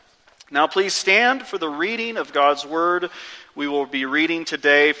Now please stand for the reading of God's Word. We will be reading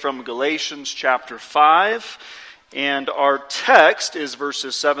today from Galatians chapter 5, and our text is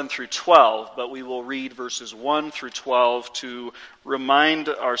verses 7 through 12, but we will read verses 1 through 12 to remind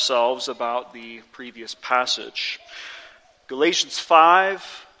ourselves about the previous passage. Galatians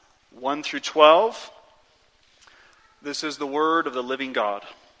 5, 1 through 12. This is the word of the living God.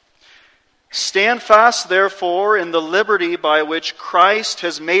 Stand fast, therefore, in the liberty by which Christ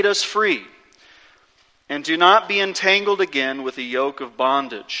has made us free, and do not be entangled again with the yoke of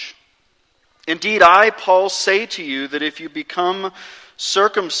bondage. Indeed, I, Paul, say to you that if you become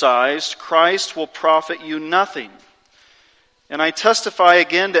circumcised, Christ will profit you nothing. And I testify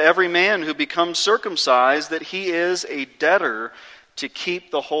again to every man who becomes circumcised that he is a debtor to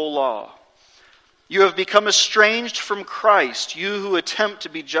keep the whole law. You have become estranged from Christ, you who attempt to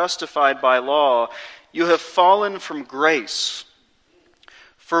be justified by law. You have fallen from grace.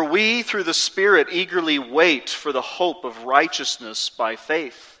 For we, through the Spirit, eagerly wait for the hope of righteousness by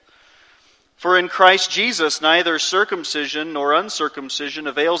faith. For in Christ Jesus neither circumcision nor uncircumcision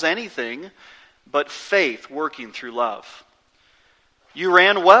avails anything, but faith working through love. You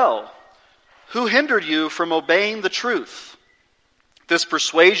ran well. Who hindered you from obeying the truth? This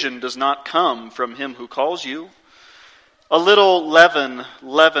persuasion does not come from him who calls you. A little leaven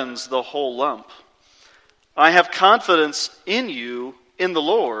leavens the whole lump. I have confidence in you, in the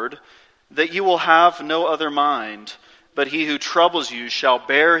Lord, that you will have no other mind, but he who troubles you shall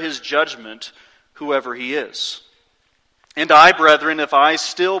bear his judgment, whoever he is. And I, brethren, if I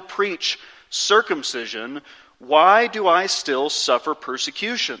still preach circumcision, why do I still suffer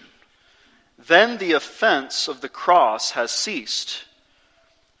persecution? Then the offense of the cross has ceased.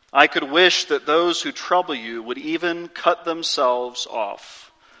 I could wish that those who trouble you would even cut themselves off.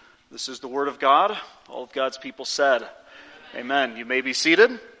 This is the word of God. All of God's people said, Amen. You may be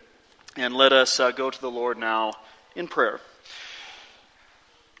seated, and let us go to the Lord now in prayer.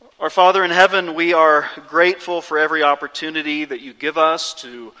 Our Father in heaven, we are grateful for every opportunity that you give us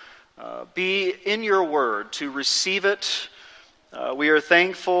to be in your word, to receive it. We are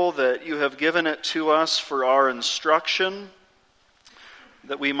thankful that you have given it to us for our instruction,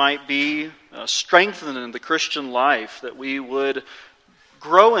 that we might be strengthened in the Christian life, that we would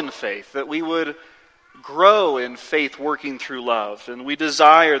grow in faith, that we would grow in faith working through love. And we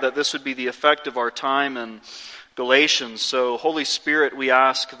desire that this would be the effect of our time in Galatians. So, Holy Spirit, we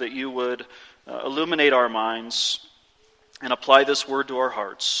ask that you would illuminate our minds and apply this word to our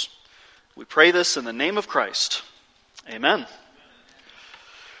hearts. We pray this in the name of Christ. Amen.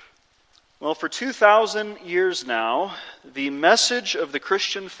 Well, for 2,000 years now, the message of the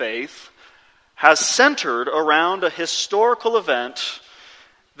Christian faith has centered around a historical event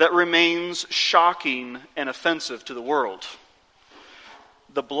that remains shocking and offensive to the world.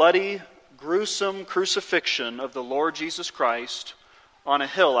 The bloody, gruesome crucifixion of the Lord Jesus Christ on a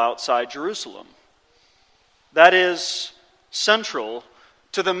hill outside Jerusalem. That is central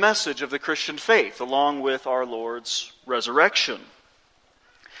to the message of the Christian faith, along with our Lord's resurrection.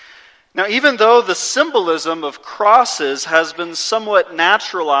 Now, even though the symbolism of crosses has been somewhat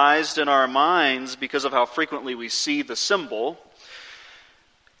naturalized in our minds because of how frequently we see the symbol,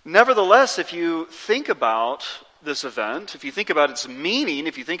 nevertheless, if you think about this event, if you think about its meaning,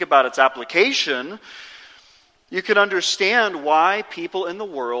 if you think about its application, you can understand why people in the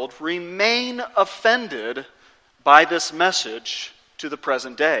world remain offended by this message to the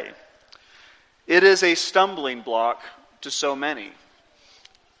present day. It is a stumbling block to so many.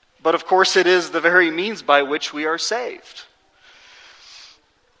 But of course, it is the very means by which we are saved.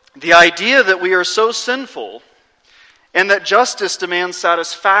 The idea that we are so sinful, and that justice demands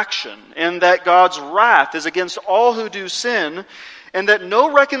satisfaction, and that God's wrath is against all who do sin, and that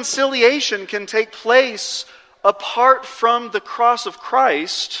no reconciliation can take place apart from the cross of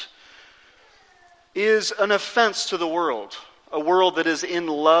Christ, is an offense to the world. A world that is in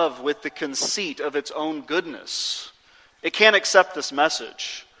love with the conceit of its own goodness. It can't accept this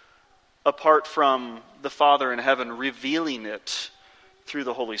message apart from the Father in heaven revealing it through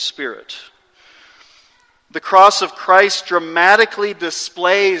the Holy Spirit. The cross of Christ dramatically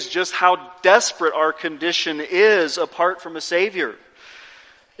displays just how desperate our condition is apart from a Savior.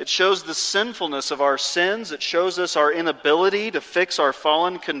 It shows the sinfulness of our sins. It shows us our inability to fix our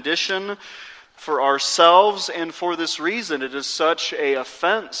fallen condition for ourselves, and for this reason it is such an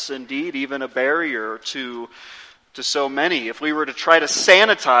offense, indeed even a barrier to so many. If we were to try to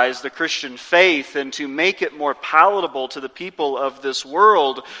sanitize the Christian faith and to make it more palatable to the people of this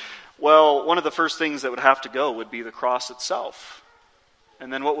world, well, one of the first things that would have to go would be the cross itself.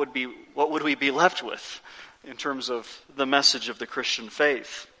 And then what would we be left with in terms of the message of the Christian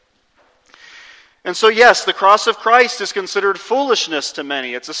faith? And so, yes, the cross of Christ is considered foolishness to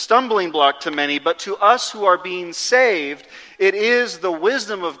many. It's a stumbling block to many. But to us who are being saved, it is the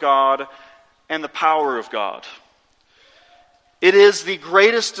wisdom of God and the power of God. It is the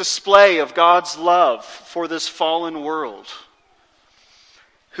greatest display of God's love for this fallen world,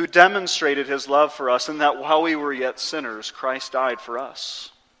 who demonstrated His love for us, and that while we were yet sinners, Christ died for us.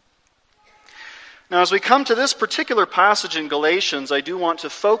 Now, as we come to this particular passage in Galatians, I do want to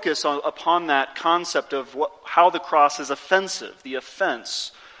focus upon that concept of how the cross is offensive, the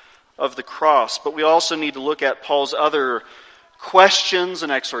offense of the cross. But we also need to look at Paul's other questions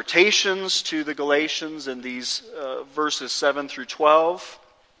and exhortations to the Galatians in these verses 7 through 12.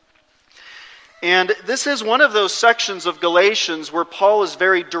 And this is one of those sections of Galatians where Paul is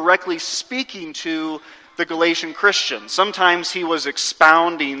very directly speaking to the Galatian Christians. Sometimes he was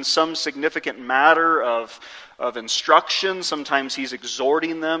expounding some significant matter of instruction. Sometimes he's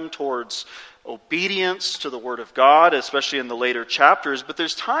exhorting them towards obedience to the Word of God, especially in the later chapters. But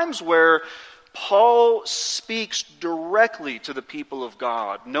there's times where Paul speaks directly to the people of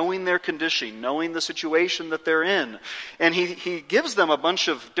God, knowing their condition, knowing the situation that they're in. And he gives them a bunch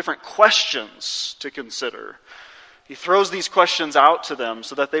of different questions to consider. He throws these questions out to them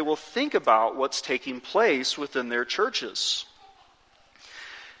so that they will think about what's taking place within their churches.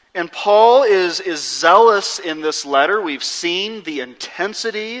 And Paul is zealous in this letter. We've seen the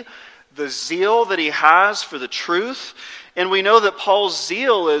intensity, the zeal that he has for the truth. And we know that Paul's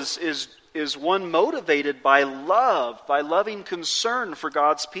zeal is one motivated by love, by loving concern for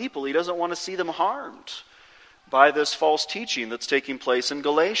God's people. He doesn't want to see them harmed by this false teaching that's taking place in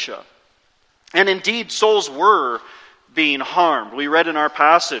Galatia. And indeed, souls were being harmed. We read in our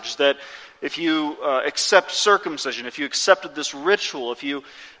passage that if you accept circumcision, if you accepted this ritual, if you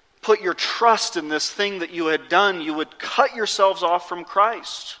put your trust in this thing that you had done, you would cut yourselves off from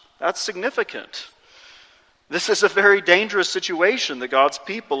Christ. That's significant. This is a very dangerous situation that God's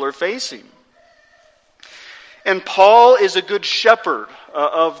people are facing. And Paul is a good shepherd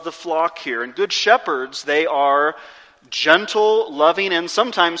of the flock here. And good shepherds, they are gentle, loving, and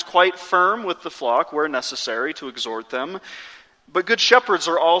sometimes quite firm with the flock where necessary to exhort them. But good shepherds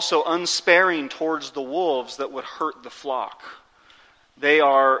are also unsparing towards the wolves that would hurt the flock. They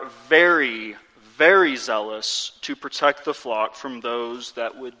are very, very zealous to protect the flock from those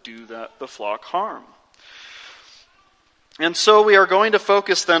that would do the flock harm. And so we are going to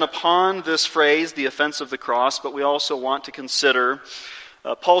focus then upon this phrase, the offense of the cross, but we also want to consider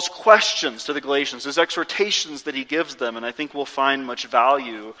Paul's questions to the Galatians, his exhortations that he gives them, and I think we'll find much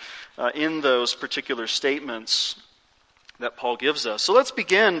value in those particular statements that Paul gives us. So let's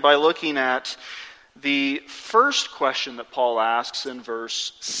begin by looking at the first question that Paul asks in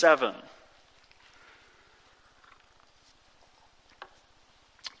verse 7.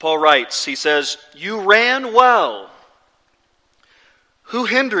 Paul writes, he says, "You ran well. Who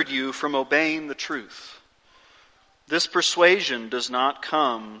hindered you from obeying the truth? This persuasion does not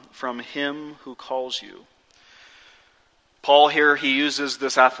come from him who calls you." Paul here, he uses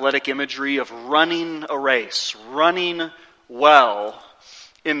this athletic imagery of running a race, running well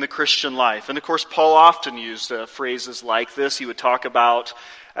in the Christian life. And of course, Paul often used phrases like this. He would talk about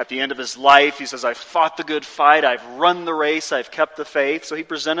at the end of his life, he says, "I've fought the good fight, I've run the race, I've kept the faith." So he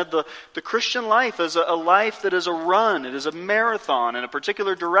presented the Christian life as a life that is a run, it is a marathon in a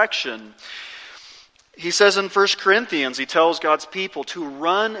particular direction. He says in 1 Corinthians, he tells God's people to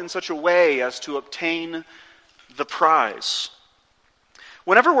run in such a way as to obtain the prize.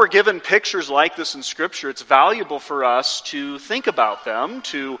 Whenever we're given pictures like this in Scripture, it's valuable for us to think about them,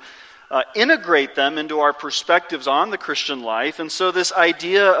 to integrate them into our perspectives on the Christian life. And so this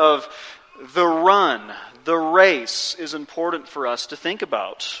idea of the run, the race, is important for us to think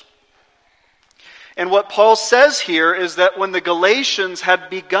about. And what Paul says here is that when the Galatians had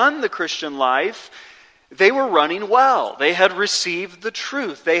begun the Christian life, they were running well. They had received the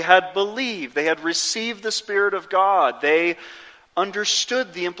truth. They had believed. They had received the Spirit of God. They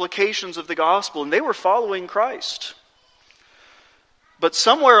understood the implications of the gospel, and they were following Christ. But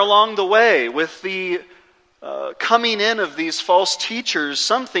somewhere along the way, with the coming in of these false teachers,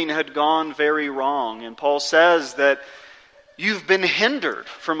 something had gone very wrong. And Paul says that you've been hindered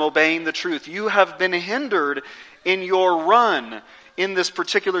from obeying the truth. You have been hindered in your run in this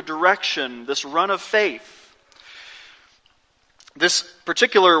particular direction, this run of faith. This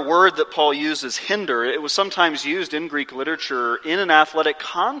particular word that Paul uses, hinder, it was sometimes used in Greek literature in an athletic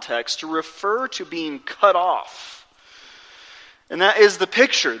context to refer to being cut off. And that is the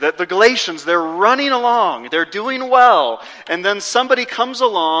picture, that the Galatians, they're running along, they're doing well, and then somebody comes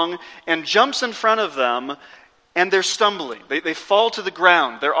along and jumps in front of them, and they're stumbling. They fall to the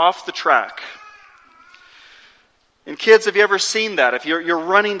ground, they're off the track. And kids, have you ever seen that? If you're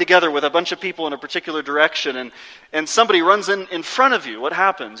running together with a bunch of people in a particular direction and somebody runs in front of you, what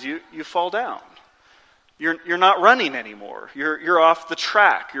happens? You fall down. You're not running anymore. You're off the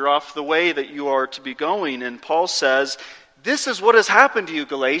track. You're off the way that you are to be going. And Paul says, this is what has happened to you,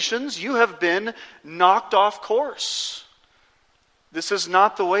 Galatians. You have been knocked off course. This is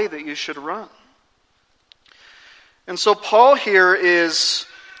not the way that you should run. And so Paul here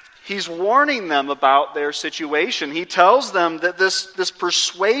he's warning them about their situation. He tells them that this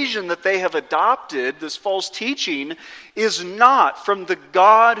persuasion that they have adopted, this false teaching, is not from the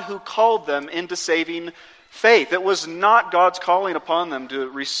God who called them into saving faith. It was not God's calling upon them to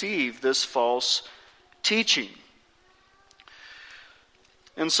receive this false teaching.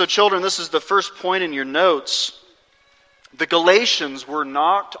 And so, children, this is the first point in your notes. The Galatians were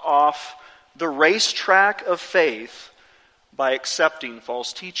knocked off the racetrack of faith by accepting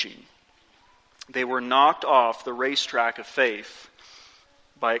false teaching. They were knocked off the racetrack of faith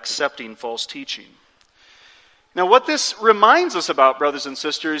by accepting false teaching. Now, what this reminds us about, brothers and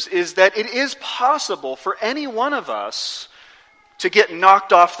sisters, is that it is possible for any one of us to get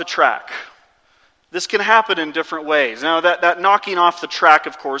knocked off the track. This can happen in different ways. Now, that knocking off the track,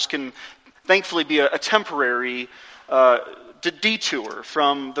 of course, can thankfully be a temporary detour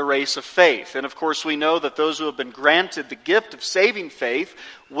from the race of faith. And of course, we know that those who have been granted the gift of saving faith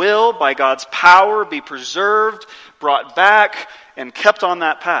will, by God's power, be preserved, brought back, and kept on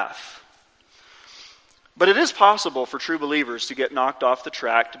that path. But it is possible for true believers to get knocked off the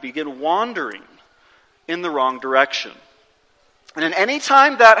track, to begin wandering in the wrong direction. And any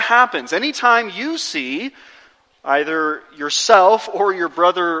time that happens, any time you see either yourself or your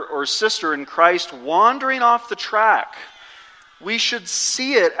brother or sister in Christ wandering off the track, we should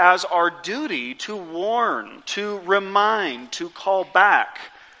see it as our duty to warn, to remind, to call back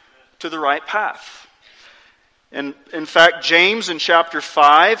to the right path. And in fact, James in chapter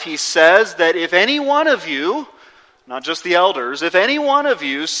 5, he says that if any one of you, not just the elders, if any one of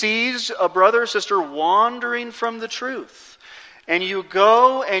you sees a brother or sister wandering from the truth, and you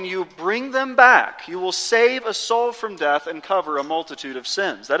go and you bring them back, you will save a soul from death and cover a multitude of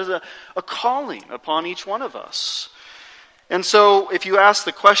sins. That is a calling upon each one of us. And so, if you ask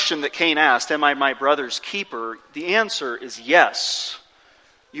the question that Cain asked, am I my brother's keeper? The answer is yes,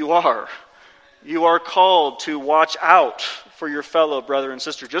 you are. You are called to watch out for your fellow brother and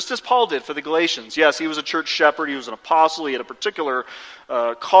sister, just as Paul did for the Galatians. Yes, he was a church shepherd, he was an apostle, he had a particular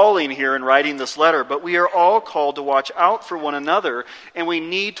calling here in writing this letter, but we are all called to watch out for one another, and we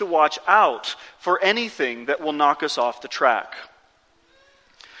need to watch out for anything that will knock us off the track.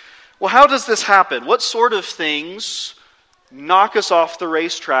 Well, how does this happen? What sort of things knock us off the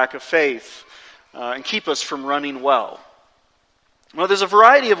racetrack of faith and keep us from running well? Well, there's a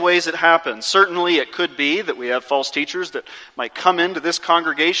variety of ways it happens. Certainly it could be that we have false teachers that might come into this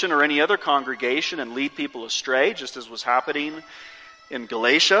congregation or any other congregation and lead people astray, just as was happening in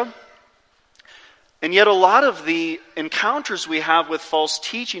Galatia. And yet a lot of the encounters we have with false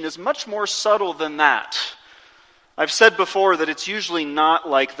teaching is much more subtle than that. I've said before that it's usually not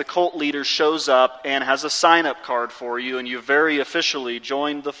like the cult leader shows up and has a sign-up card for you and you very officially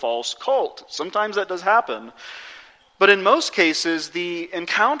joined the false cult. Sometimes that does happen. But in most cases, the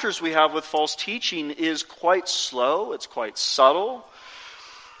encounters we have with false teaching is quite slow, it's quite subtle.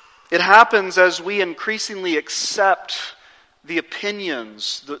 It happens as we increasingly accept the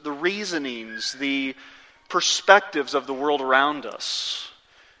opinions, the reasonings, the perspectives of the world around us.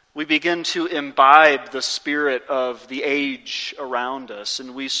 We begin to imbibe the spirit of the age around us,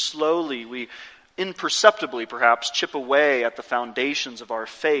 and we imperceptibly perhaps, chip away at the foundations of our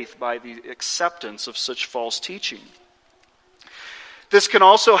faith by the acceptance of such false teaching. This can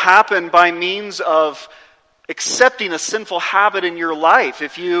also happen by means of accepting a sinful habit in your life.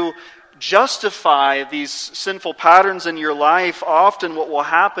 If you justify these sinful patterns in your life, often what will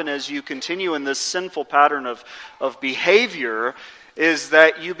happen as you continue in this sinful pattern of behavior is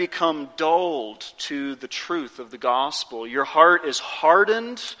that you become dulled to the truth of the gospel. Your heart is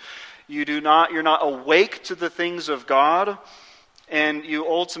hardened. You're not awake to the things of God. And you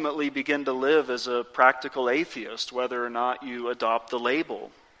ultimately begin to live as a practical atheist, whether or not you adopt the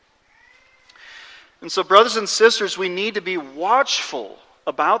label. And so, brothers and sisters, we need to be watchful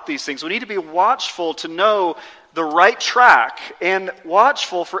about these things. We need to be watchful to know the right track, and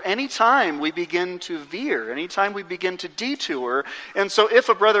watchful for any time we begin to veer, any time we begin to detour. And so if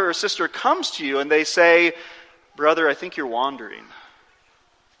a brother or sister comes to you and they say, "Brother, I think you're wandering.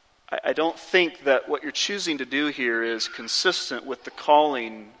 I don't think that what you're choosing to do here is consistent with the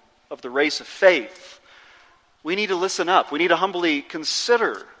calling of the race of faith," we need to listen up. We need to humbly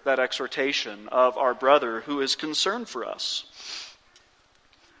consider that exhortation of our brother who is concerned for us.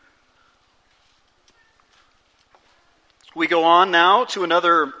 We go on now to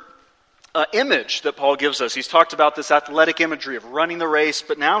another image that Paul gives us. He's talked about this athletic imagery of running the race,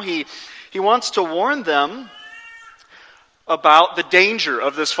 but now he wants to warn them about the danger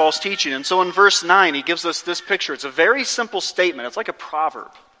of this false teaching. And so in verse 9, he gives us this picture. It's a very simple statement. It's like a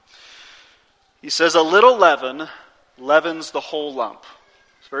proverb. He says, "A little leaven leavens the whole lump."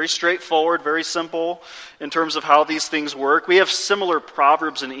 It's very straightforward, very simple in terms of how these things work. We have similar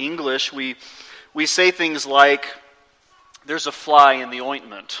proverbs in English. We say things like, "There's a fly in the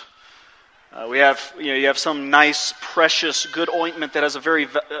ointment." You have some nice, precious, good ointment that has a very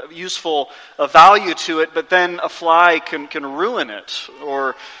useful value to it, but then a fly can ruin it.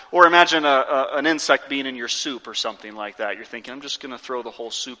 Or imagine an insect being in your soup or something like that. You're thinking, "I'm just going to throw the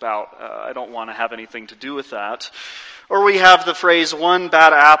whole soup out. I don't want to have anything to do with that." Or we have the phrase, "One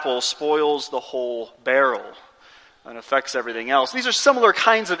bad apple spoils the whole barrel," and affects everything else. These are similar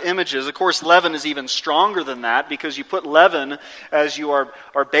kinds of images. Of course, leaven is even stronger than that, because you put leaven as you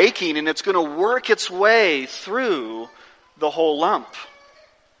are baking, and it's going to work its way through the whole lump.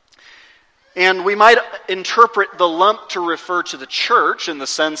 And we might interpret the lump to refer to the church, in the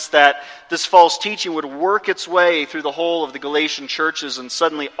sense that this false teaching would work its way through the whole of the Galatian churches, and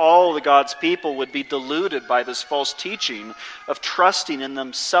suddenly all of God's people would be deluded by this false teaching of trusting in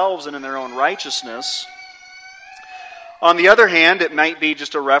themselves and in their own righteousness. On the other hand, it might be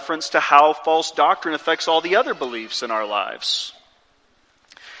just a reference to how false doctrine affects all the other beliefs in our lives.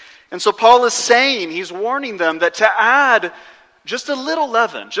 And so Paul is saying, he's warning them that to add just a little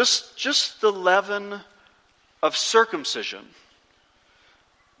leaven, just the leaven of circumcision,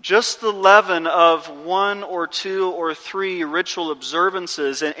 just the leaven of 1 or 2 or 3 ritual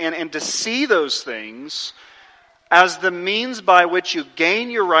observances, and to see those things as the means by which you gain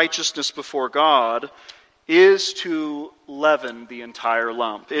your righteousness before God, is to leaven the entire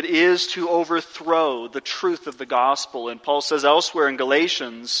lump. It is to overthrow the truth of the gospel. And Paul says elsewhere in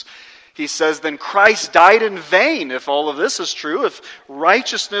Galatians, he says, "Then Christ died in vain," if all of this is true. If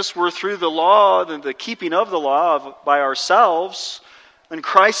righteousness were through the law, then the keeping of the law by ourselves, then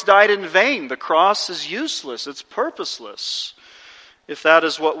Christ died in vain. The cross is useless. It's purposeless, if that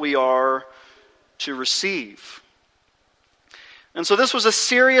is what we are to receive. And so this was a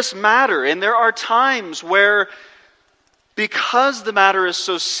serious matter, and there are times where, because the matter is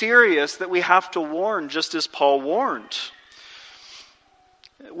so serious, that we have to warn, just as Paul warned.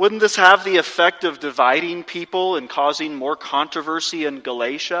 Wouldn't this have the effect of dividing people and causing more controversy in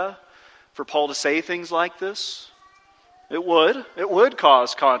Galatia for Paul to say things like this? It would. It would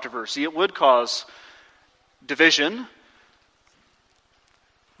cause controversy. It would cause division.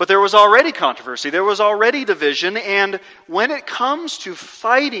 But there was already controversy, there was already division, and when it comes to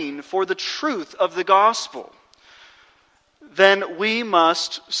fighting for the truth of the gospel, then we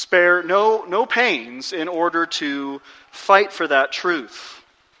must spare no pains in order to fight for that truth.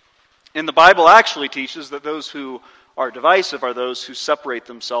 And the Bible actually teaches that those who are divisive are those who separate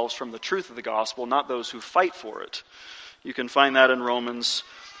themselves from the truth of the gospel, not those who fight for it. You can find that in Romans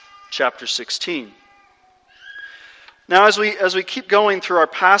chapter 16. Now, as we keep going through our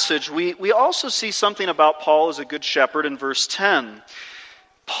passage, we also see something about Paul as a good shepherd in verse 10.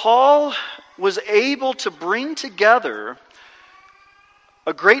 Paul was able to bring together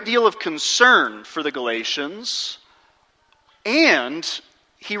a great deal of concern for the Galatians, and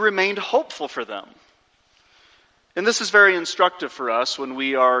he remained hopeful for them. And this is very instructive for us when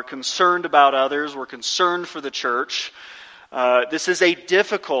we are concerned about others, we're concerned for the church. This is a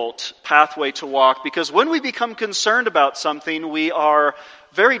difficult pathway to walk, because when we become concerned about something, we are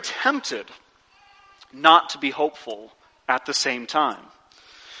very tempted not to be hopeful at the same time.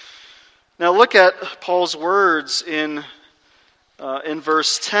 Now look at Paul's words in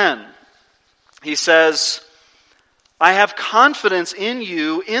verse 10. He says, "I have confidence in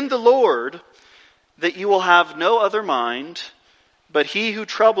you, in the Lord, that you will have no other mind, but he who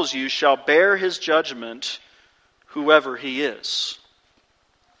troubles you shall bear his judgment, whoever he is."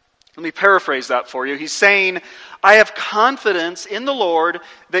 Let me paraphrase that for you. He's saying, I have confidence in the Lord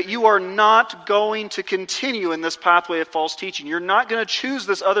that you are not going to continue in this pathway of false teaching. You're not going to choose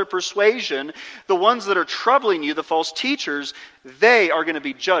this other persuasion. The ones that are troubling you, the false teachers, they are going to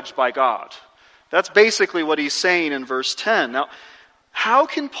be judged by God. That's basically what he's saying in verse 10. Now, how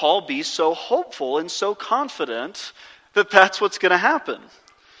can Paul be so hopeful and so confident that that's what's going to happen?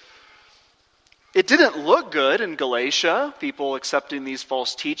 It didn't look good in Galatia, people accepting these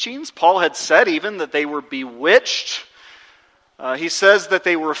false teachings. Paul had said even that they were bewitched. He says that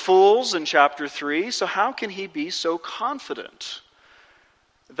they were fools in chapter 3, so how can he be so confident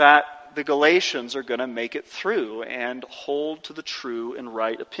that the Galatians are going to make it through and hold to the true and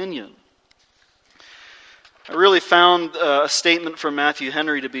right opinion? I really found a statement from Matthew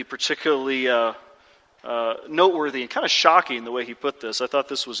Henry to be particularly noteworthy and kind of shocking the way he put this. I thought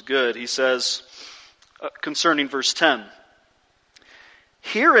this was good. He says, concerning verse 10,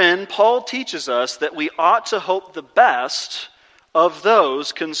 "Herein Paul teaches us that we ought to hope the best of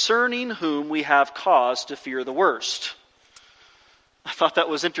those concerning whom we have cause to fear the worst." I thought that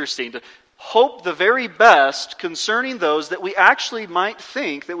was interesting, to hope the very best concerning those that we actually might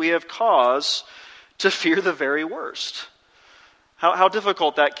think that we have cause to fear the very worst. How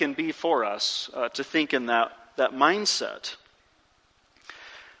difficult that can be for us to think in that mindset.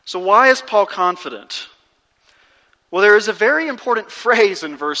 So why is Paul confident? Well, there is a very important phrase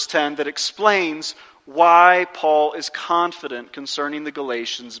in verse 10 that explains why Paul is confident concerning the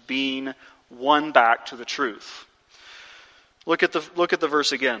Galatians being won back to the truth. Look at the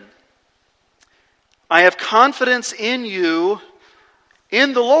verse again. "I have confidence in you,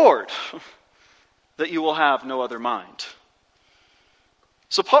 in the Lord, that you will have no other mind."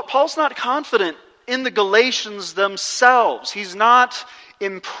 So Paul's not confident in the Galatians themselves. He's not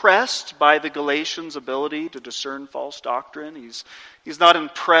impressed by the Galatians' ability to discern false doctrine. He's not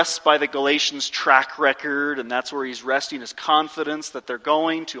impressed by the Galatians' track record, and that's where he's resting his confidence that they're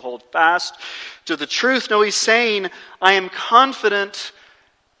going to hold fast to the truth. No, he's saying, "I am confident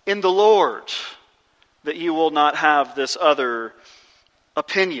in the Lord that you will not have this other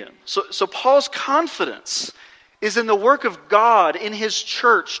opinion." So Paul's confidence is in the work of God in His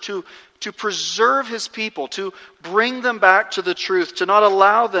church to preserve His people, to bring them back to the truth, to not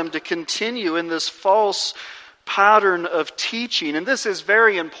allow them to continue in this false pattern of teaching. And this is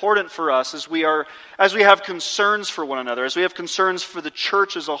very important for us as we have concerns for one another, as we have concerns for the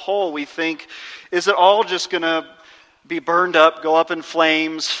church as a whole. We think, is it all just going to be burned up, go up in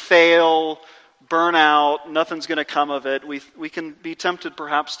flames, fail, burn out, nothing's going to come of it? We can be tempted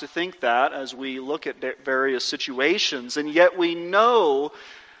perhaps to think that as we look at various situations. And yet we know,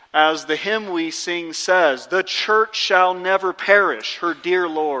 as the hymn we sing says, "The church shall never perish, her dear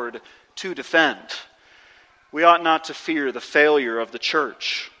Lord to defend." We ought not to fear the failure of the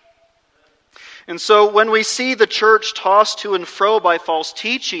church. And so when we see the church tossed to and fro by false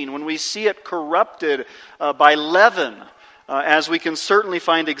teaching, when we see it corrupted by leaven, as we can certainly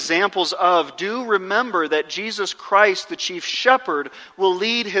find examples of, do remember that Jesus Christ, the chief shepherd, will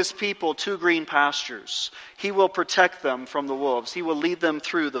lead His people to green pastures. He will protect them from the wolves. He will lead them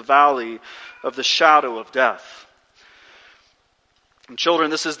through the valley of the shadow of death. And children,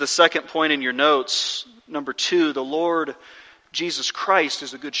 this is the second point in your notes. Number 2, the Lord Jesus Christ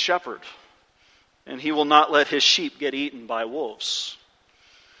is a good shepherd, and He will not let His sheep get eaten by wolves.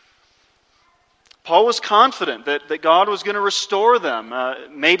 Paul was confident that God was going to restore them.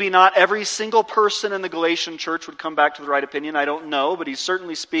 Maybe not every single person in the Galatian church would come back to the right opinion. I don't know, but he's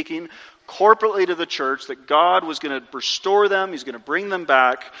certainly speaking corporately to the church that God was going to restore them. He's going to bring them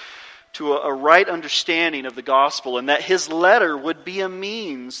back to a right understanding of the gospel, and that his letter would be a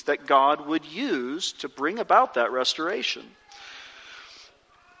means that God would use to bring about that restoration.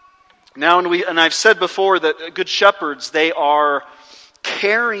 Now, and I've said before that good shepherds, they are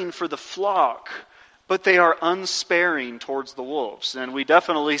caring for the flock, but they are unsparing towards the wolves. And we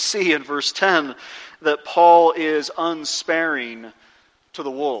definitely see in verse 10 that Paul is unsparing to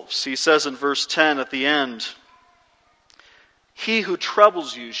the wolves. He says in verse 10 at the end, "He who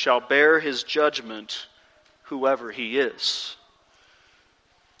troubles you shall bear his judgment, whoever he is."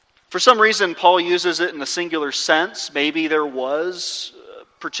 For some reason, Paul uses it in a singular sense. Maybe there was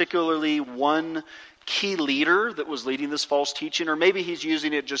particularly one key leader that was leading this false teaching, or maybe he's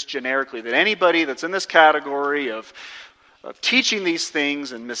using it just generically, that anybody that's in this category of teaching these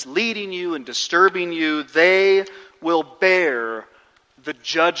things and misleading you and disturbing you, they will bear the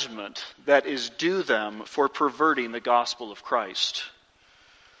judgment that is due them for perverting the gospel of Christ.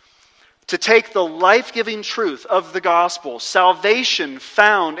 To take the life-giving truth of the gospel, salvation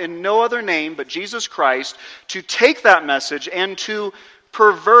found in no other name but Jesus Christ, to take that message and to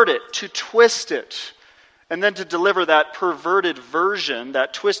pervert it, to twist it, and then to deliver that perverted version,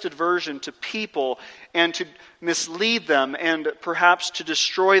 that twisted version to people and to mislead them and perhaps to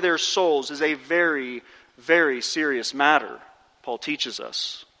destroy their souls is a very, very serious matter, Paul teaches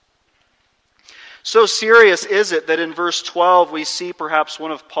us. So serious is it that in verse 12 we see perhaps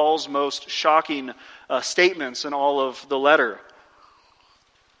one of Paul's most shocking statements in all of the letter.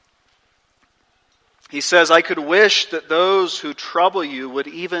 He says, "I could wish that those who trouble you would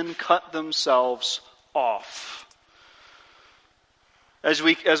even cut themselves off." As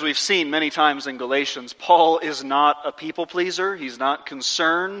we've seen many times in Galatians, Paul is not a people pleaser. He's not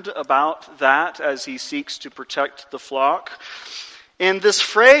concerned about that as he seeks to protect the flock. And this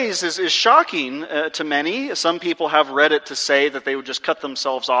phrase is shocking to many. Some people have read it to say that they would just cut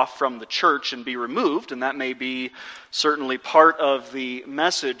themselves off from the church and be removed, and that may be certainly part of the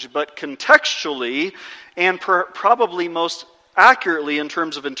message. But contextually, and probably most accurately in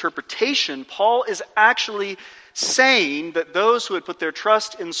terms of interpretation, Paul is actually saying that those who had put their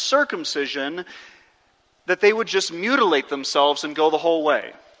trust in circumcision, that they would just mutilate themselves and go the whole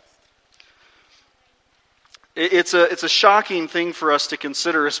way. It's a shocking thing for us to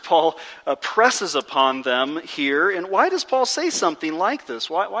consider as Paul presses upon them here. And why does Paul say something like this?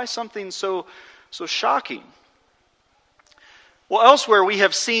 Why something so shocking? Well, elsewhere we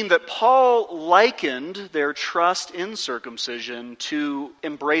have seen that Paul likened their trust in circumcision to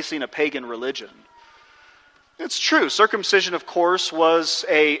embracing a pagan religion. It's true. Circumcision, of course, was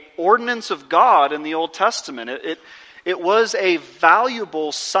an ordinance of God in the Old Testament. It was a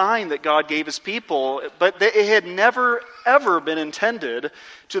valuable sign that God gave His people, but it had never, ever been intended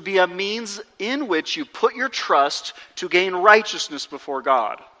to be a means in which you put your trust to gain righteousness before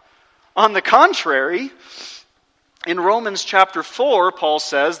God. On the contrary, in Romans chapter 4, Paul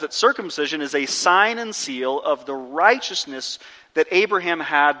says that circumcision is a sign and seal of the righteousness that Abraham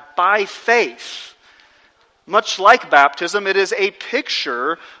had by faith. Much like baptism, it is a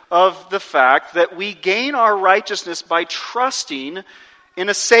picture of the fact that we gain our righteousness by trusting in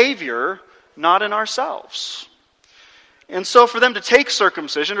a Savior, not in ourselves. And so for them to take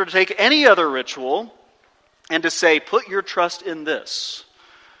circumcision or to take any other ritual and to say, put your trust in this,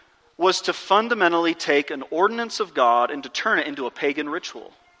 was to fundamentally take an ordinance of God and to turn it into a pagan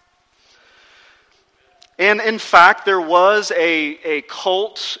ritual. And in fact, there was a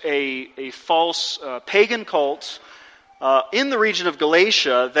cult, a false pagan cult in the region of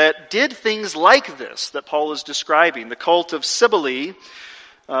Galatia that did things like this that Paul is describing. The cult of Cybele,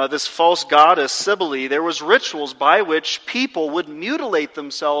 this false goddess Cybele, there was rituals by which people would mutilate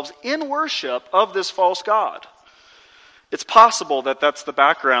themselves in worship of this false god. It's possible that that's the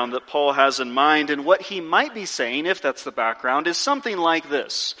background that Paul has in mind, and what he might be saying, if that's the background, is something like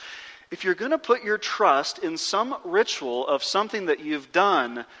this. If you're going to put your trust in some ritual of something that you've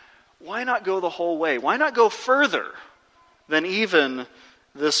done, why not go the whole way? Why not go further than even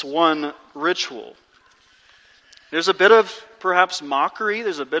this one ritual? There's a bit of perhaps mockery,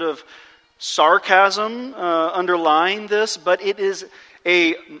 there's a bit of sarcasm underlying this, but it is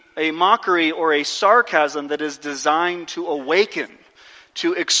a mockery or a sarcasm that is designed to awaken,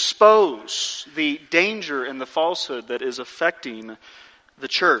 to expose the danger and the falsehood that is affecting the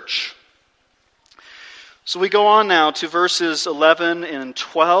church. So we go on now to verses 11 and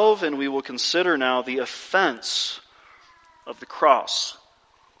 12, and we will consider now the offense of the cross.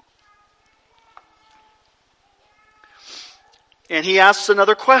 And he asks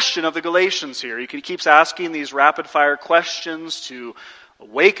another question of the Galatians here. He keeps asking these rapid-fire questions to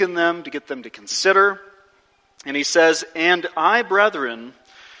awaken them, to get them to consider. And he says, "And I, brethren,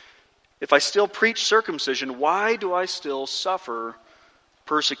 if I still preach circumcision, why do I still suffer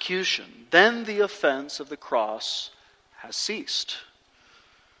persecution? Then the offense of the cross has ceased."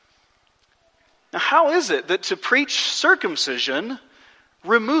 Now, how is it that to preach circumcision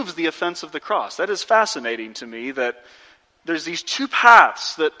removes the offense of the cross? That is fascinating to me, that there's these two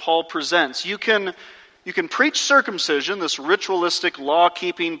paths that Paul presents. You can preach circumcision, this ritualistic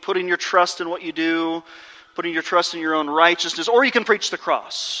law-keeping, putting your trust in what you do, putting your trust in your own righteousness, or you can preach the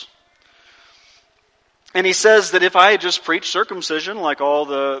cross. And he says that if I had just preached circumcision like all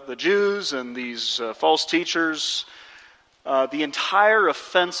the Jews and these false teachers, the entire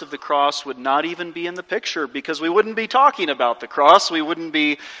offense of the cross would not even be in the picture, because we wouldn't be talking about the cross. We wouldn't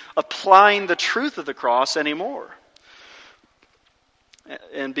be applying the truth of the cross anymore.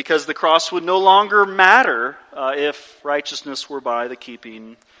 And because the cross would no longer matter if righteousness were by the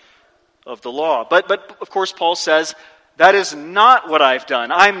keeping of the law. But of course Paul says, that is not what I've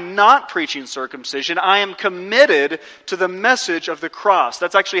done. I'm not preaching circumcision. I am committed to the message of the cross.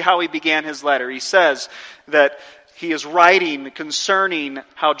 That's actually how he began his letter. He says that he is writing concerning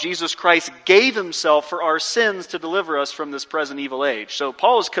how Jesus Christ gave himself for our sins to deliver us from this present evil age. So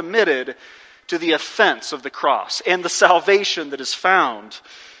Paul is committed to the offense of the cross and the salvation that is found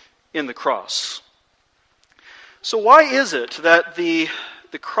in the cross. So why is it that the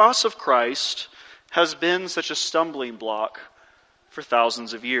cross of Christ has been such a stumbling block for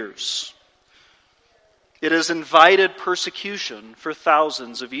thousands of years? It has invited persecution for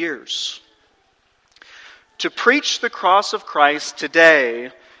thousands of years. To preach the cross of Christ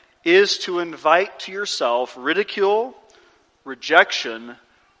today is to invite to yourself ridicule, rejection,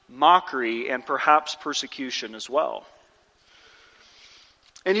 mockery, and perhaps persecution as well.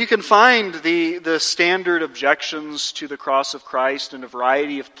 And you can find the standard objections to the cross of Christ in a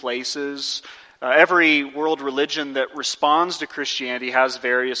variety of places. Every world religion that responds to Christianity has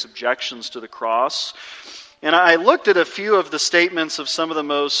various objections to the cross. And I looked at a few of the statements of some of the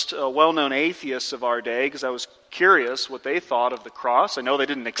most well-known atheists of our day because I was curious what they thought of the cross. I know they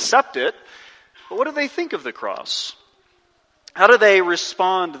didn't accept it, but what do they think of the cross? How do they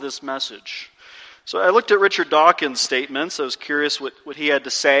respond to this message? So I looked at Richard Dawkins' statements. I was curious what he had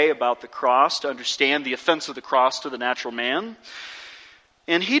to say about the cross to understand the offense of the cross to the natural man.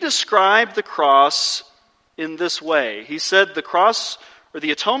 And he described the cross in this way. He said the cross, or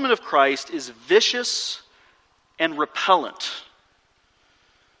the atonement of Christ, is vicious and repellent.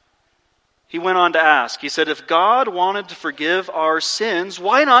 He went on to ask, he said, if God wanted to forgive our sins,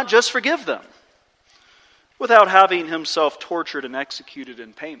 why not just forgive them without having himself tortured and executed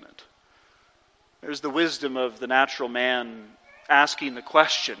in payment? There's the wisdom of the natural man asking the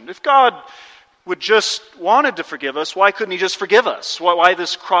question. If God would just wanted to forgive us, why couldn't he just forgive us? Why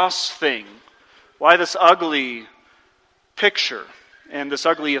this cross thing? Why this ugly picture and this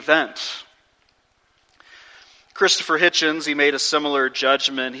ugly event? Christopher Hitchens, he made a similar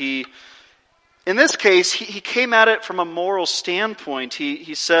judgment. In this case, he came at it from a moral standpoint.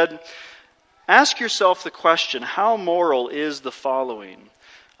 He said, ask yourself the question, how moral is the following?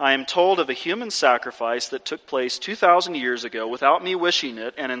 I am told of a human sacrifice that took place 2,000 years ago without me wishing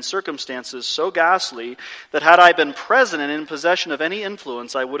it and in circumstances so ghastly that had I been present and in possession of any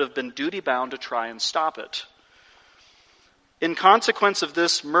influence, I would have been duty-bound to try and stop it. In consequence of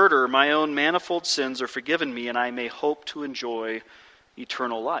this murder, my own manifold sins are forgiven me and I may hope to enjoy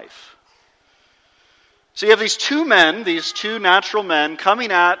eternal life. So you have these two men, these two natural men,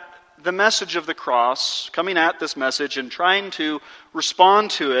 coming at the message of the cross, coming at this message and trying to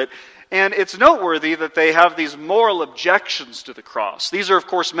respond to it. And it's noteworthy that they have these moral objections to the cross. These are, of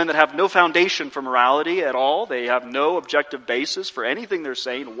course, men that have no foundation for morality at all. They have no objective basis for anything they're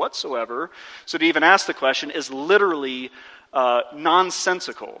saying whatsoever. So to even ask the question is literally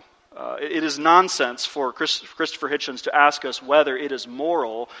nonsensical. It is nonsense for Christopher Hitchens to ask us whether it is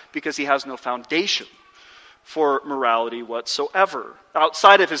moral because he has no foundation for morality whatsoever,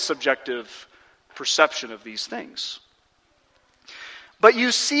 outside of his subjective perception of these things. But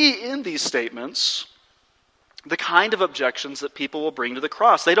you see in these statements the kind of objections that people will bring to the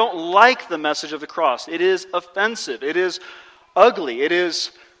cross. They don't like the message of the cross. It is offensive. It is ugly. It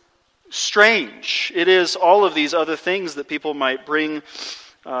is strange. It is all of these other things that people might bring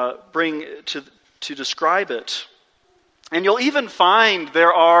to describe it. And you'll even find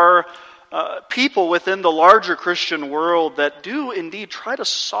there are people within the larger Christian world that do indeed try to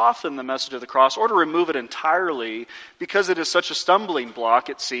soften the message of the cross or to remove it entirely because it is such a stumbling block,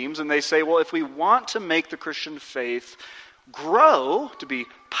 it seems. And they say, well, if we want to make the Christian faith grow, to be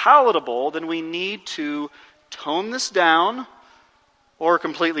palatable, then we need to tone this down or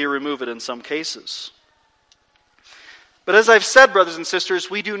completely remove it in some cases. But as I've said, brothers and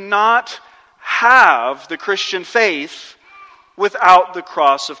sisters, we do not have the Christian faith without the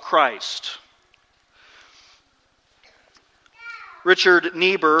cross of Christ. Richard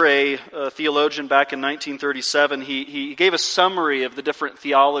Niebuhr, a theologian back in 1937, he gave a summary of the different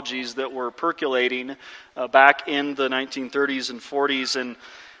theologies that were percolating back in the 1930s and 40s,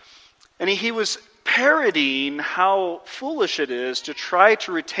 and he was parodying how foolish it is to try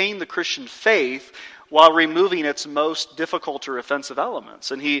to retain the Christian faith while removing its most difficult or offensive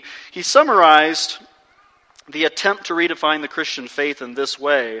elements. And he summarized the attempt to redefine the Christian faith in this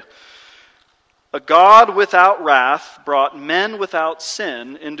way. A God without wrath brought men without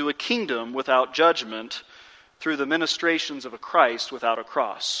sin into a kingdom without judgment through the ministrations of a Christ without a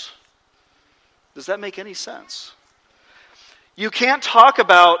cross. Does that make any sense? You can't talk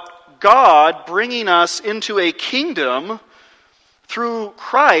about God bringing us into a kingdom through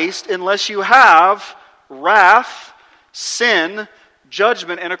Christ unless you have wrath, sin,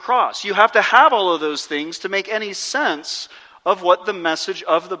 judgment, and a cross. You have to have all of those things to make any sense of what the message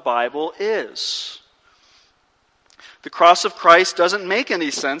of the Bible is. The cross of Christ doesn't make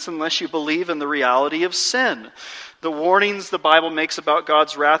any sense unless you believe in the reality of sin. The warnings the Bible makes about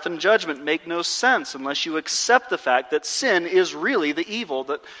God's wrath and judgment make no sense unless you accept the fact that sin is really the evil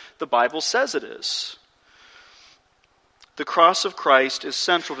that the Bible says it is. The cross of Christ is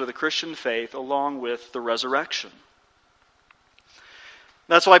central to the Christian faith along with the resurrection.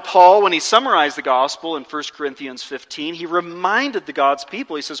 That's why Paul, when he summarized the gospel in 1 Corinthians 15, he reminded the God's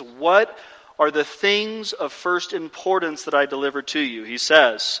people, he says, what are the things of first importance that I delivered to you? He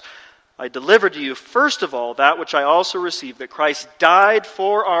says, I delivered to you, first of all, that which I also received, that Christ died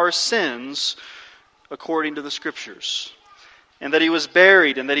for our sins according to the Scriptures, and that he was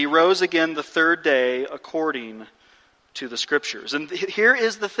buried, and that he rose again the third day according to the Scriptures. And here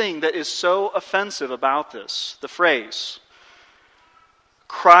is the thing that is so offensive about this, the phrase,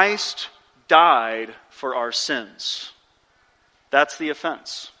 Christ died for our sins. That's the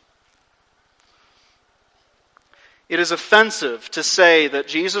offense. It is offensive to say that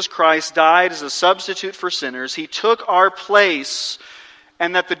Jesus Christ died as a substitute for sinners. He took our place,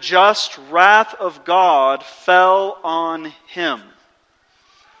 and that the just wrath of God fell on him.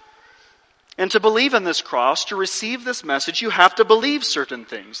 And to believe in this cross, to receive this message, you have to believe certain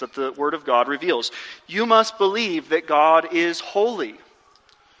things that the Word of God reveals. You must believe that God is holy.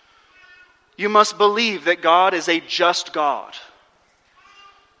 You must believe that God is a just God.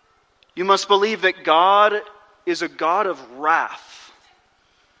 You must believe that God is a God of wrath.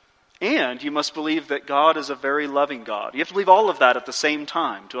 And you must believe that God is a very loving God. You have to believe all of that at the same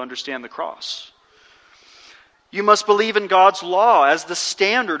time to understand the cross. You must believe in God's law as the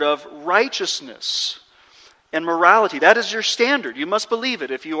standard of righteousness and morality. That is your standard. You must believe it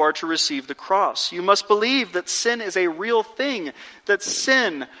if you are to receive the cross. You must believe that sin is a real thing, that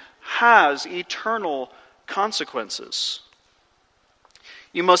sin has eternal consequences.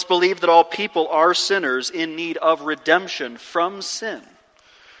 You must believe that all people are sinners in need of redemption from sin.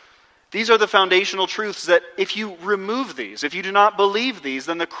 These are the foundational truths that if you remove these, if you do not believe these,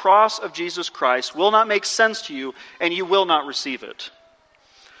 then the cross of Jesus Christ will not make sense to you and you will not receive it.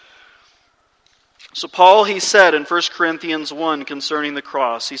 So Paul, he said in 1 Corinthians 1 concerning the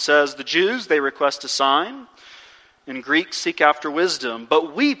cross, he says, the Jews, they request a sign, and Greeks seek after wisdom,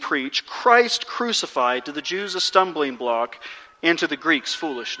 but we preach Christ crucified, to the Jews a stumbling block, and to the Greeks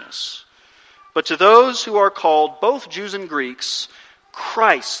foolishness. But to those who are called, both Jews and Greeks,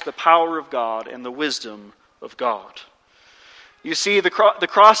 Christ, the power of God and the wisdom of God. You see, the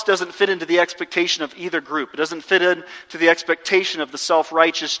cross doesn't fit into the expectation of either group. It doesn't fit into the expectation of the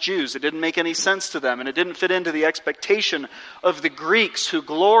self-righteous Jews. It didn't make any sense to them. And it didn't fit into the expectation of the Greeks who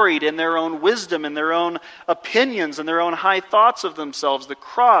gloried in their own wisdom and their own opinions and their own high thoughts of themselves. The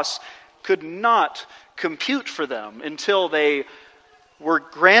cross could not compute for them until they were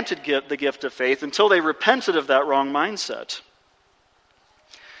granted the gift of faith, until they repented of that wrong mindset.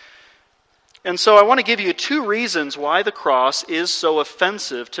 And so I want to give you two reasons why the cross is so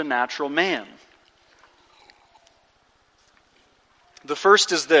offensive to natural man. The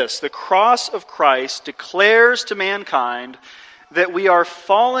first is this: the cross of Christ declares to mankind that we are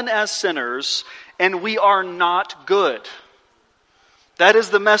fallen as sinners and we are not good. That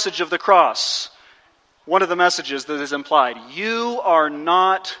is the message of the cross. One of the messages that is implied. You are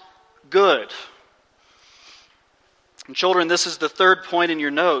not good. And children, this is the third point in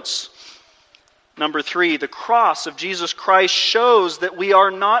your notes. Number 3, the cross of Jesus Christ shows that we are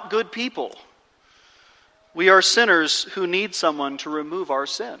not good people. We are sinners who need someone to remove our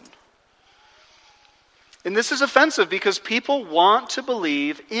sin. And this is offensive because people want to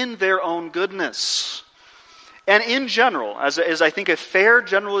believe in their own goodness. And in general, as I think a fair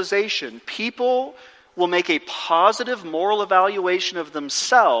generalization, people will make a positive moral evaluation of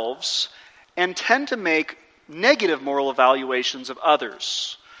themselves and tend to make negative moral evaluations of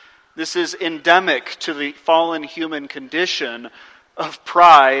others. This is endemic to the fallen human condition of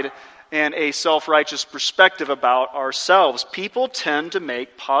pride and a self-righteous perspective about ourselves. People tend to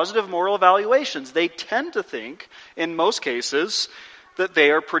make positive moral evaluations. They tend to think, in most cases, that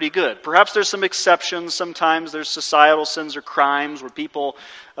they are pretty good. Perhaps there's some exceptions. Sometimes there's societal sins or crimes where people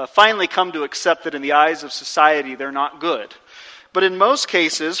finally come to accept that in the eyes of society they're not good. But in most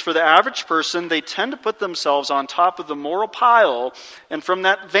cases, for the average person, they tend to put themselves on top of the moral pile, and from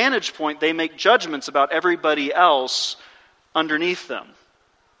that vantage point, they make judgments about everybody else underneath them.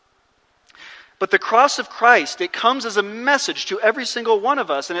 But the cross of Christ, it comes as a message to every single one of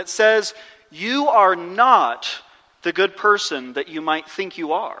us, and it says, you are not the good person that you might think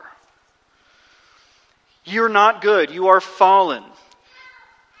you are. You're not good. You are fallen.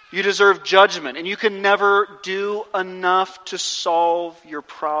 You deserve judgment, and you can never do enough to solve your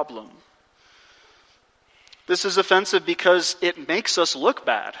problem. This is offensive because it makes us look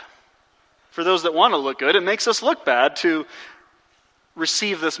bad. For those that want to look good, it makes us look bad to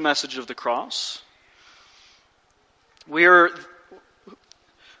receive this message of the cross. We are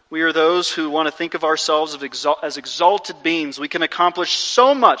those who want to think of ourselves as exalted beings. We can accomplish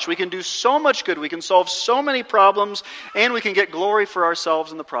so much. We can do so much good. We can solve so many problems. And we can get glory for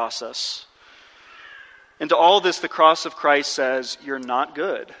ourselves in the process. And to all this, the cross of Christ says, you're not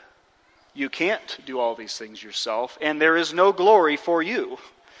good. You can't do all these things yourself. And there is no glory for you.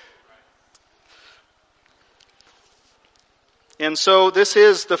 And so this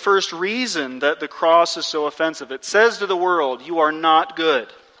is the first reason that the cross is so offensive. It says to the world, you are not good.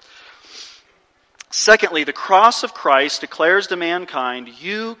 Secondly, the cross of Christ declares to mankind,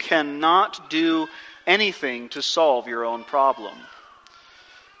 you cannot do anything to solve your own problem.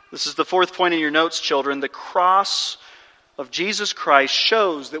 This is the fourth point in your notes, children. The cross of Jesus Christ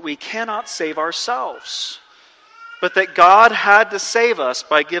shows that we cannot save ourselves, but that God had to save us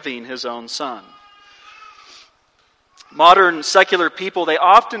by giving His own Son. Modern secular people, they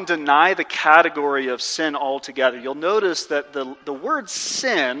often deny the category of sin altogether. You'll notice that the word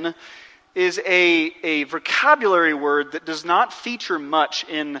sin is a vocabulary word that does not feature much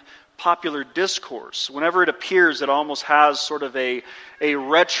in popular discourse. Whenever it appears, it almost has sort of a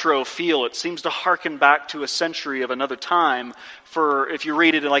retro feel. It seems to harken back to a century of another time for if you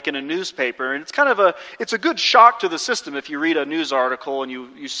read it like in a newspaper. And it's a good shock to the system if you read a news article and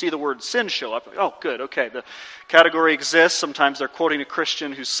you see the word sin show up. Oh, good, okay, the category exists. Sometimes they're quoting a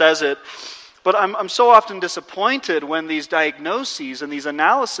Christian who says it. But I'm so often disappointed when these diagnoses and these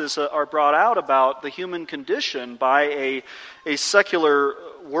analyses are brought out about the human condition by a secular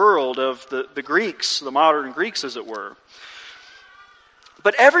world of the Greeks, the modern Greeks as it were.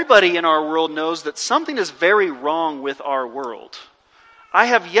 But everybody in our world knows that something is very wrong with our world. I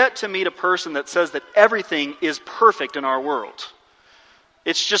have yet to meet a person that says that everything is perfect in our world.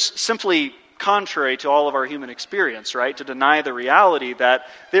 It's just simply contrary to all of our human experience, right? To deny the reality that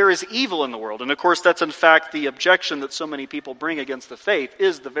there is evil in the world. And of course, that's in fact the objection that so many people bring against the faith,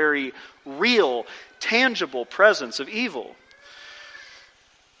 is the very real, tangible presence of evil.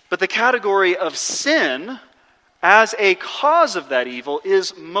 But the category of sin as a cause of that evil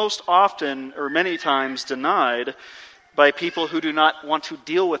is most often, or many times, denied by people who do not want to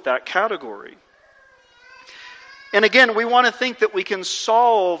deal with that category. And again, we want to think that we can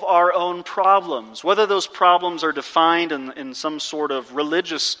solve our own problems, whether those problems are defined in some sort of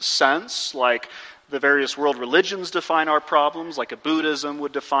religious sense, like the various world religions define our problems, like a Buddhism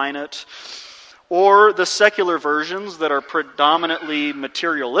would define it, or the secular versions that are predominantly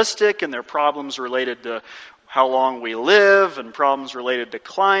materialistic and their problems related to how long we live and problems related to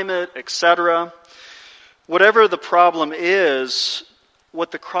climate, etc. Whatever the problem is,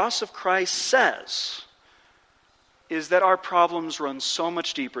 what the cross of Christ says is that our problems run so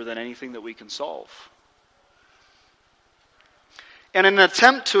much deeper than anything that we can solve. And in an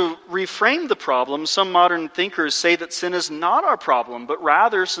attempt to reframe the problem, some modern thinkers say that sin is not our problem, but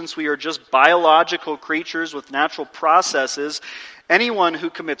rather, since we are just biological creatures with natural processes, anyone who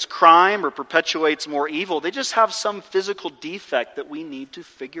commits crime or perpetuates more evil, they just have some physical defect that we need to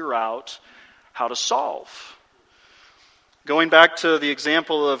figure out how to solve. Going back to the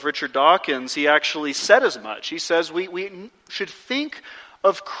example of Richard Dawkins, he actually said as much. He says we should think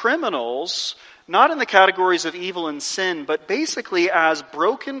of criminals not in the categories of evil and sin, but basically as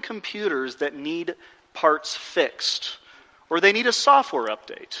broken computers that need parts fixed, or they need a software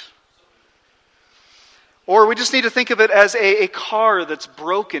update. Or we just need to think of it as a car that's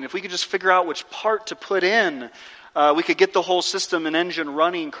broken. If we could just figure out which part to put in, we could get the whole system and engine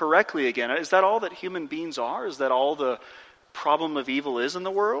running correctly again. Is that all that human beings are? Is that all the problem of evil is in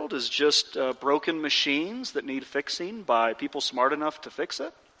the world? Is just broken machines that need fixing by people smart enough to fix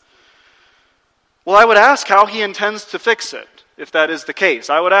it? Well, I would ask how he intends to fix it, if that is the case.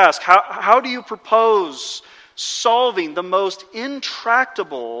 I would ask, how do you propose solving the most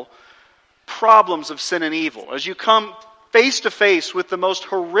intractable problems of sin and evil? As you come face to face with the most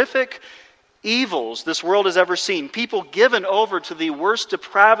horrific evils this world has ever seen, people given over to the worst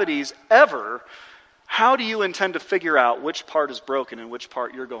depravities ever, how do you intend to figure out which part is broken and which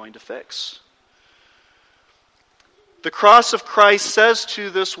part you're going to fix? The cross of Christ says to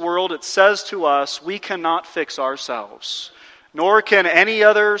this world, it says to us, we cannot fix ourselves. Nor can any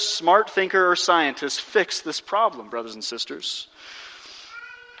other smart thinker or scientist fix this problem, brothers and sisters.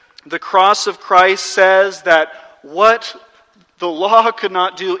 The cross of Christ says that what the law could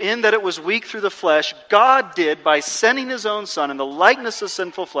not do, in that it was weak through the flesh, God did by sending His own Son in the likeness of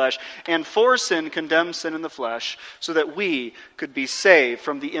sinful flesh, and for sin condemned sin in the flesh, so that we could be saved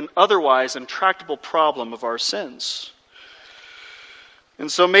from the otherwise intractable problem of our sins.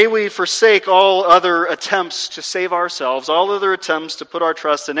 And so may we forsake all other attempts to save ourselves, all other attempts to put our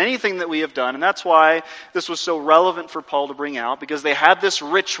trust in anything that we have done. And that's why this was so relevant for Paul to bring out, because they had this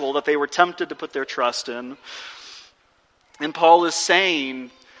ritual that they were tempted to put their trust in. And Paul is saying,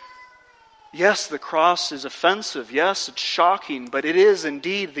 yes, the cross is offensive. Yes, it's shocking, but it is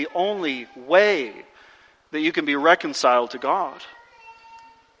indeed the only way that you can be reconciled to God.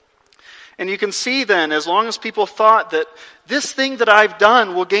 And you can see then, as long as people thought that this thing that I've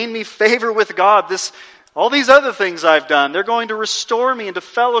done will gain me favor with God, this All these other things I've done, they're going to restore me into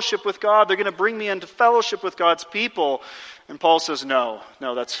fellowship with God. They're going to bring me into fellowship with God's people. And Paul says, no,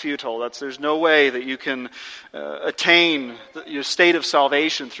 that's futile. There's no way that you can attain your state of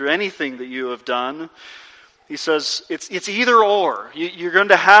salvation through anything that you have done. He says, it's either or. You're going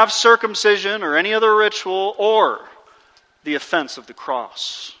to have circumcision or any other ritual, or the offense of the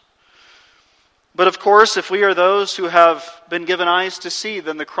cross. But of course, if we are those who have been given eyes to see,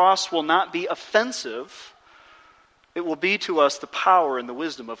 then the cross will not be offensive. It will be to us the power and the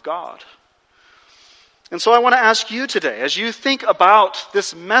wisdom of God. And so I want to ask you today, as you think about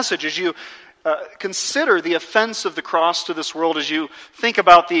this message, as you consider the offense of the cross to this world, as you think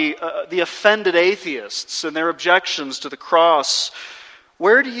about the offended atheists and their objections to the cross,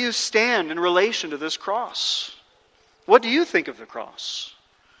 where do you stand in relation to this cross? What do you think of the cross?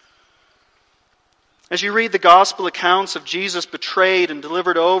 As you read the gospel accounts of Jesus betrayed and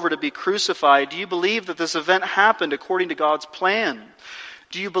delivered over to be crucified, do you believe that this event happened according to God's plan?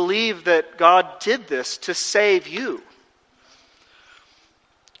 Do you believe that God did this to save you?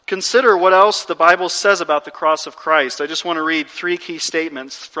 Consider what else the Bible says about the cross of Christ. I just want to read 3 key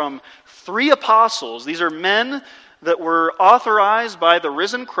statements from 3 apostles. These are men that were authorized by the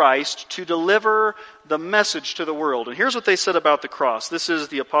risen Christ to deliver the message to the world. And here's what they said about the cross. This is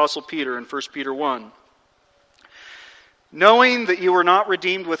the Apostle Peter in 1 Peter 1. Knowing that you were not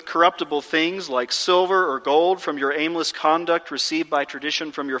redeemed with corruptible things like silver or gold from your aimless conduct received by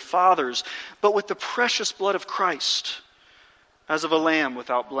tradition from your fathers, but with the precious blood of Christ, as of a lamb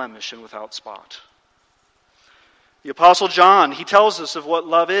without blemish and without spot. The Apostle John, he tells us of what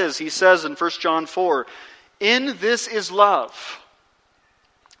love is. He says in 1 John 4, "In this is love,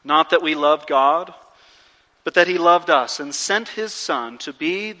 not that we loved God, but that He loved us and sent His Son to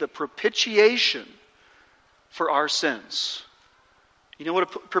be the propitiation for our sins." You know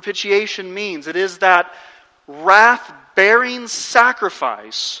what a propitiation means? It is that wrath-bearing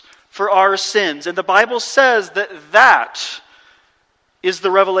sacrifice for our sins. And the Bible says that is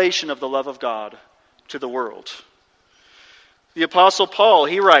the revelation of the love of God to the world. The Apostle Paul,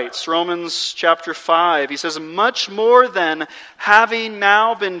 he writes, Romans chapter 5, he says, "Much more than having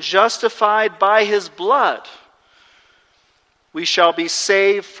now been justified by His blood, we shall be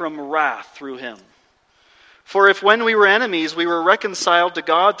saved from wrath through Him. For if when we were enemies, we were reconciled to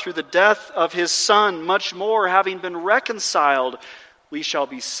God through the death of His Son, much more, having been reconciled, we shall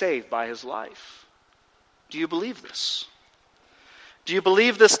be saved by His life." Do you believe this? Do you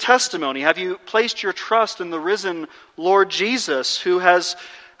believe this testimony? Have you placed your trust in the risen Lord Jesus, who has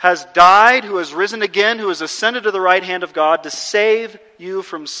died, who has risen again, who has ascended to the right hand of God to save you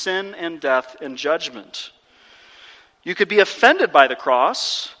from sin and death and judgment? You could be offended by the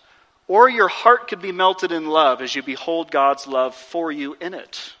cross, or your heart could be melted in love as you behold God's love for you in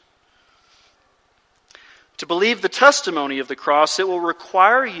it. To believe the testimony of the cross, it will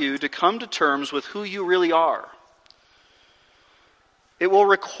require you to come to terms with who you really are. It will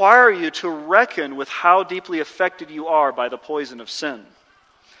require you to reckon with how deeply affected you are by the poison of sin.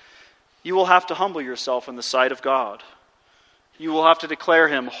 You will have to humble yourself in the sight of God. You will have to declare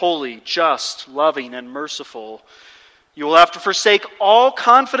Him holy, just, loving, and merciful. You will have to forsake all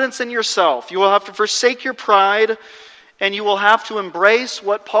confidence in yourself. You will have to forsake your pride, and you will have to embrace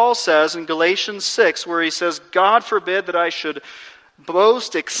what Paul says in Galatians 6, where he says, "God forbid that I should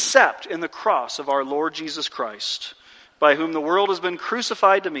boast except in the cross of our Lord Jesus Christ, by whom the world has been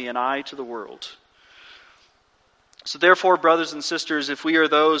crucified to me and I to the world." So therefore, brothers and sisters, if we are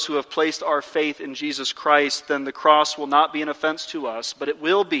those who have placed our faith in Jesus Christ, then the cross will not be an offense to us, but it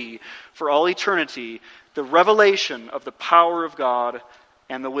will be, for all eternity, the revelation of the power of God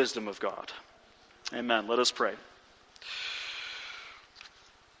and the wisdom of God. Amen. Let us pray.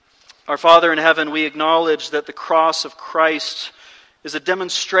 Our Father in heaven, we acknowledge that the cross of Christ is a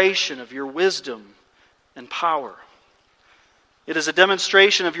demonstration of your wisdom and power. It is a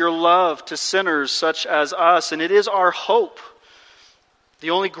demonstration of your love to sinners such as us, and it is our hope,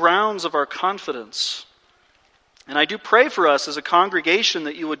 the only grounds of our confidence. And I do pray for us as a congregation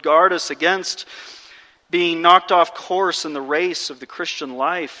that you would guard us against being knocked off course in the race of the Christian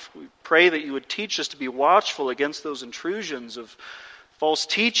life. We pray that you would teach us to be watchful against those intrusions of false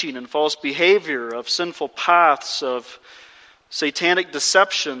teaching and false behavior, of sinful paths, of satanic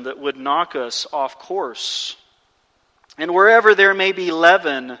deception that would knock us off course. And wherever there may be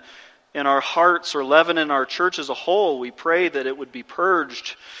leaven in our hearts or leaven in our church as a whole, we pray that it would be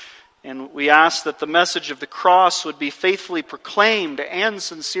purged. And we ask that the message of the cross would be faithfully proclaimed and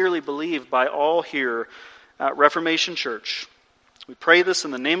sincerely believed by all here at Reformation Church. We pray this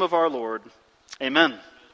in the name of our Lord. Amen.